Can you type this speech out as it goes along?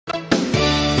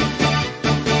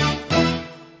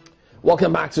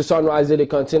Welcome back to Sunrise Daily,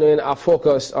 continuing our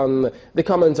focus on the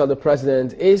comments of the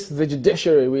president. Is the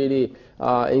judiciary really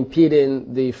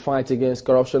impeding the fight against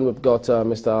corruption? We've got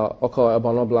Mr. Okoi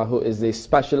Obono-Obla, who is the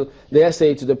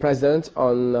SA to the president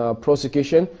on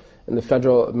prosecution in the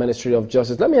Federal Ministry of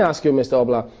Justice. Let me ask you, Mr.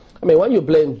 Obla, I mean, when you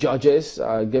blame judges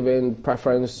giving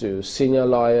preference to senior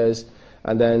lawyers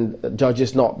and then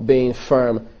judges not being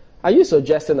firm, are you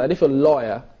suggesting that if a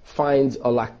lawyer finds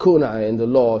a lacuna in the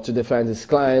law to defend his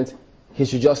client, he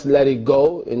should just let it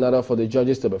go in order for the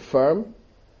judges to be firm?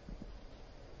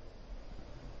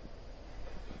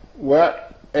 Well,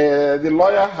 the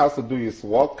lawyer has to do his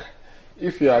work.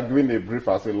 If you are given a brief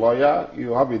as a lawyer,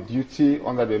 you have a duty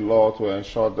under the law to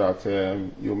ensure that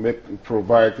you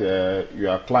provide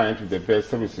your client with the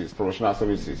best services, professional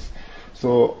services.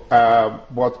 So,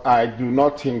 but I do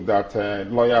not think that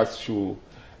lawyers should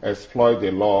exploit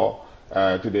the law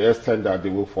to the extent that they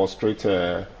will frustrate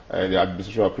the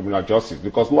administration of criminal justice,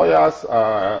 because lawyers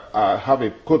have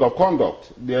a code of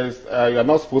conduct. You are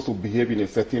not supposed to behave in a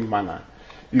certain manner.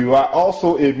 You are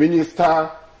also a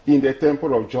minister in the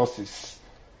temple of justice.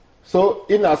 So,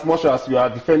 in as much as you are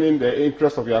defending the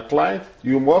interests of your client,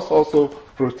 you must also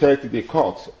protect the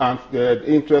court and the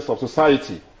interests of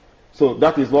society. So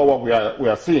that is not what we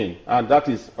are seeing, and that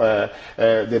is the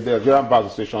Nigerian Bar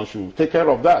Association should take care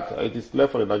of that. It is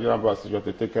left for the Nigerian Bar Association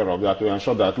to take care of that, to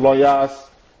ensure that lawyers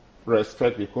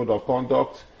respect the code of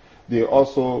conduct. They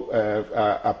also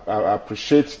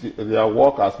appreciate their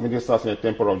work as ministers in the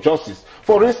temple of justice.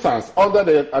 For instance, under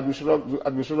the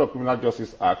Administration of Criminal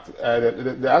Justice Act,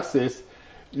 the Act says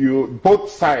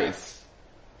both sides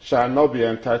shall not be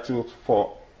entitled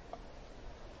for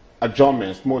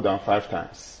adjournments more than 5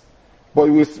 times. But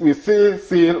we still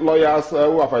see lawyers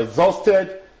who have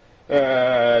exhausted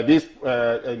their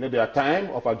time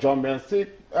of adjournment, still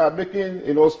making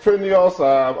strenuous,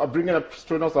 bringing up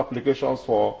strenuous applications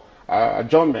for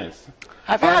adjournments.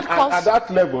 At that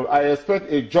level, I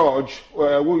expect a judge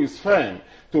who is firm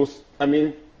to,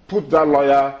 put that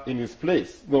lawyer in his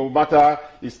place, no matter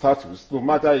his status, no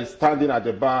matter his standing at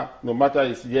the bar, no matter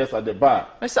his years at the bar.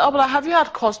 Mr. Obla, have you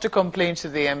had cause to complain to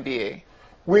the NBA?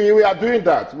 We are doing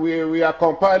that. We are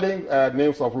compiling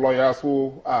names of lawyers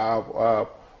who have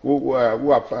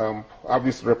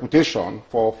this reputation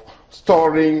for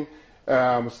storing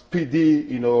speedy,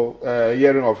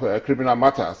 hearing of criminal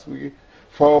matters.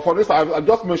 For this, I've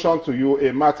just mentioned to you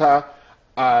a matter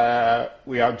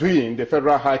we are doing, the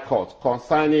Federal High Court,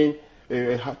 concerning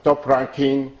a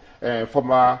top-ranking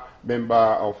former member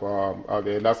of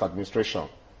the last administration.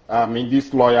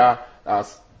 This lawyer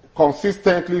has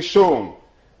consistently shown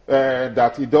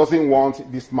that he doesn't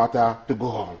want this matter to go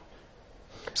on.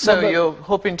 So you're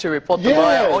hoping to report the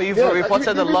lawyer, or you've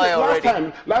reported the lawyer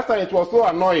already? Last time it was so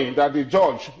annoying that the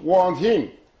judge warned him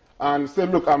and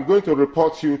said, look, I'm going to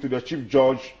report you to the Chief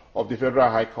Judge of the Federal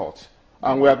High Court,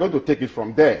 and we are going to take it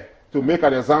from there to make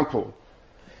an example.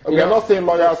 We are not saying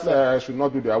lawyers should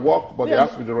not do their work, but they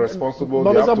have to be responsible.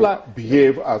 They have to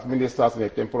behave as ministers in the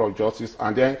temple of justice,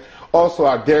 and then also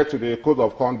adhere to the code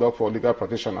of conduct for legal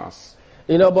practitioners.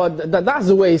 But that's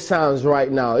the way it sounds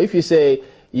right now. If you say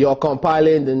you're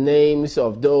compiling the names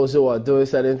of those who are doing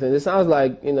certain things, it sounds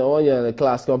like, when you're in a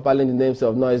class compiling the names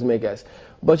of noisemakers.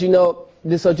 But,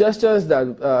 the suggestions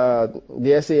that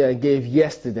the SAN gave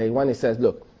yesterday when it says,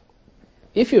 look,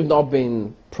 if you've not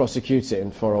been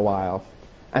prosecuting for a while,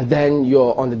 and then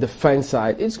you're on the defense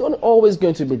side, it's always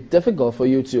going to be difficult for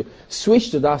you to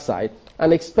switch to that side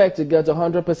and expect to get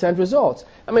 100% results.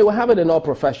 We have it in all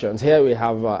professions. Here we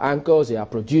have anchors, you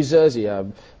have producers, you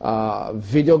have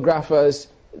videographers.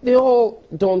 They all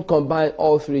don't combine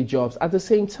all 3 jobs at the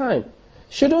same time.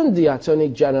 Shouldn't the Attorney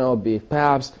General be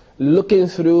perhaps looking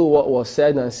through what was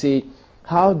said and see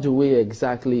how do we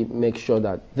exactly make sure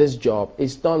that this job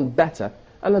is done better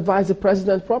and advise the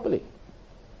President properly?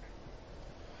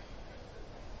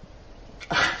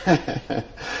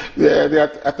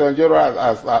 The Attorney General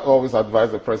has always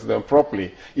advised the President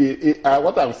properly.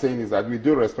 What I'm saying is that we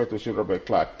do respect to Robert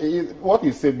Clark. What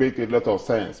he said makes a lot of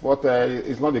sense, but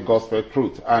it's not the gospel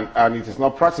truth, and it is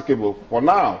not practicable for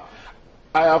now.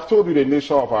 I have told you the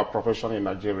nature of our profession in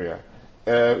Nigeria.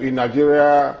 In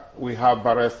Nigeria, we have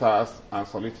barristers and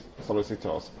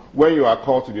solicitors. When you are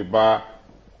called to the bar,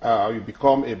 you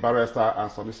become a barrister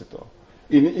and solicitor.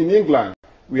 In England,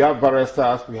 we have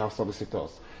barristers, we have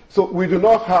solicitors. So we do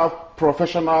not have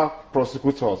professional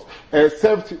prosecutors,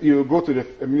 except you go to the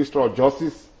Ministry of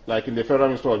Justice, like in the Federal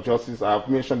Ministry of Justice, I've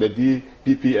mentioned the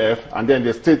DPPF, and then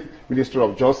the State Ministry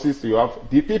of Justice, you have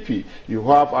DPP. You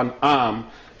have an arm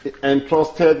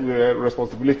entrusted with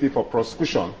responsibility for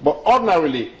prosecution. But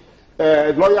ordinarily,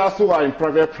 lawyers who are in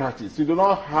private practice, you do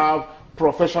not have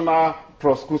professional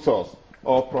prosecutors.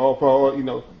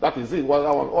 That is it,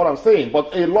 what I'm saying.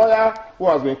 But a lawyer who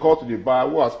has been called to the bar,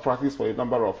 who has practiced for a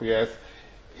number of years,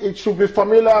 it should be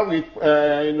familiar with,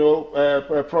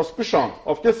 prosecution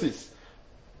of cases.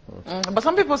 But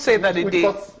some people say that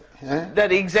that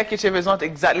the executive is not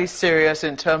exactly serious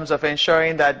in terms of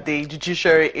ensuring that the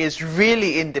judiciary is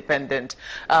really independent.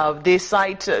 They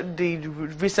cite the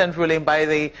recent ruling by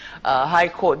the High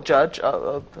Court judge,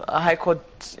 a High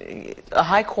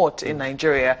Court in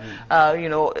Nigeria,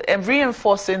 and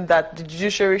reinforcing that the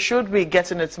judiciary should be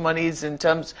getting its monies in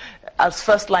terms as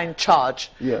first-line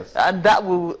charge. Yes. And that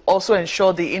will also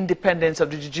ensure the independence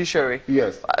of the judiciary.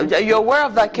 Yes. You're aware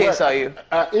of that case, are you?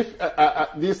 If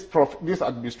this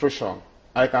administration,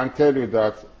 I can tell you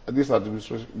that this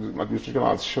administration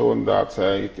has shown that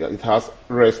it has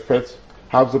respect,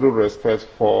 absolute respect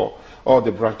for all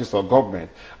the branches of government.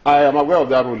 I am aware of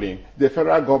that ruling. The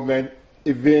federal government,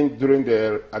 even during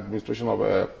the administration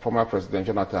of former President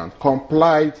Jonathan,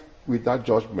 complied with that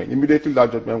judgment. Immediately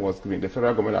that judgment was given, the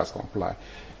federal government has complied.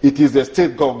 It is the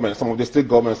state government, some of the state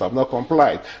governments have not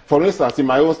complied. For instance, in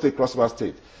my own state, Cross River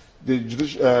State, the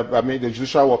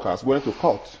judicial workers went to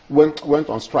court, went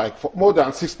on strike for more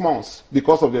than 6 months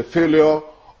because of the failure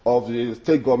of the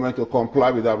state government to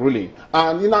comply with that ruling.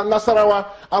 And in Nasarawa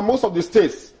and most of the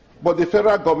states, but the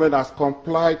federal government has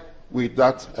complied with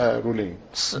that ruling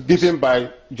given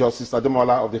by Justice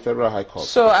Ademola of the Federal High Court.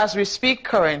 So as we speak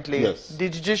currently, yes, the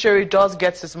judiciary does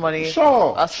get its money as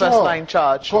first-line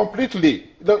charge? Completely.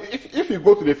 If you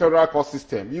go to the federal court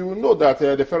system, you will know that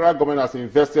the federal government has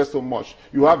invested so much.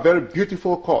 You have very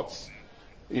beautiful courts.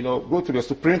 Go to the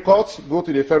Supreme Court, go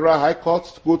to the Federal High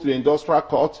Court, go to the Industrial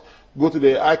Court, go to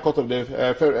the High Court of the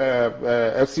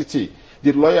FCT.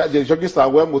 The judges are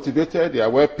well motivated, they are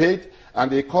well paid, and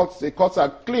the courts are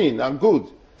clean and good.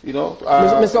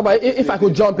 Mr. Oba, if I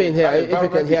could jump in here, if you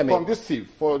can hear me. It's conducive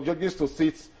for judges to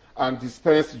sit and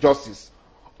dispense justice,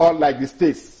 unlike the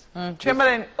states.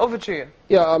 Chamberlain, over to you.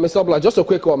 Yeah, Mr. Obla, just a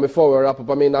quick one before we wrap up.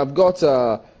 I mean, I've got,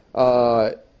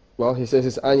 well, he says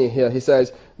it's Annie here. He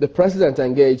says the president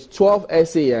engaged 12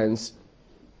 SANs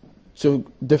to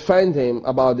defend him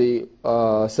about the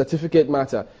certificate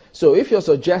matter. So if you're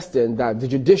suggesting that the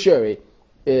judiciary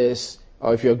is,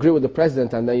 or if you agree with the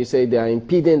president and then you say they are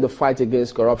impeding the fight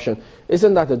against corruption,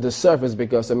 isn't that a disservice?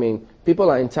 Because, I mean, people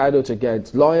are entitled to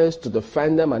get lawyers to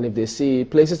defend them, and if they see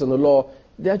places in the law,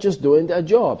 they're just doing their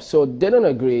job. So they don't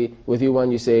agree with you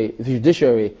when you say the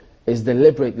judiciary is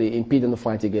deliberately impeding the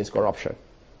fight against corruption.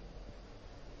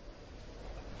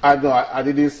 I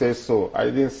didn't say so. I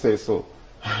didn't say so.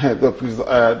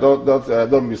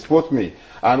 Don't misquote me.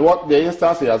 And what the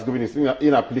instance he has given is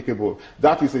inapplicable.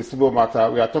 That is a civil matter.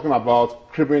 We are talking about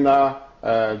criminal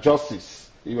justice.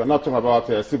 You are not talking about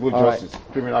civil justice,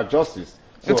 criminal justice.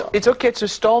 So, it's okay to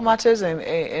stall matters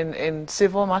in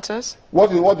civil matters?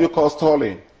 What do you call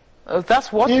stalling?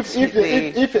 That's what. If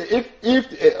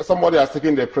somebody has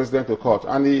taken the president to court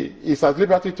and he is at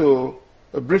liberty to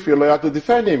brief a lawyer to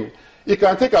defend him, he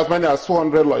can take as many as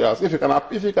 200 lawyers if he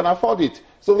can afford it.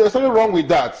 So there's nothing wrong with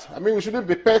that. I mean, we shouldn't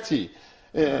be petty.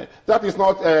 That is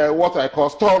not what I call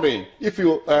stalling. If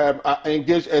you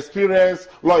engage experienced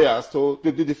lawyers to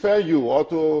defend you or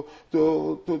to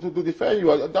defend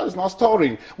you, that is not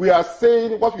stalling. What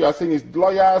we are saying is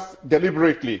lawyers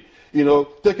deliberately,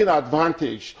 taking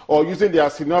advantage or using their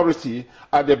seniority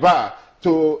at the bar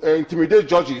to intimidate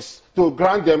judges, to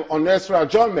grant them unnecessary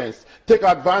adjournments, take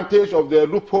advantage of the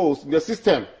loopholes in the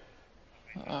system.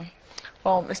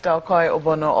 Well, Mr. Okoi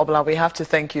Obono-Obla, we have to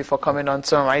thank you for coming on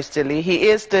Sunrise Daily. He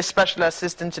is the Special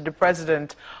Assistant to the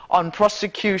President on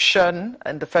Prosecution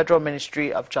in the Federal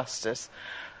Ministry of Justice.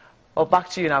 Well,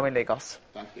 back to you now in Lagos.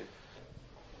 Thank you.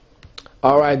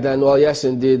 All right, then. Well, yes,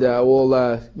 indeed.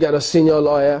 We'll get a senior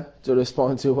lawyer to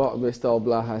respond to what Mr.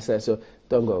 Obla has said, so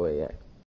don't go away yet.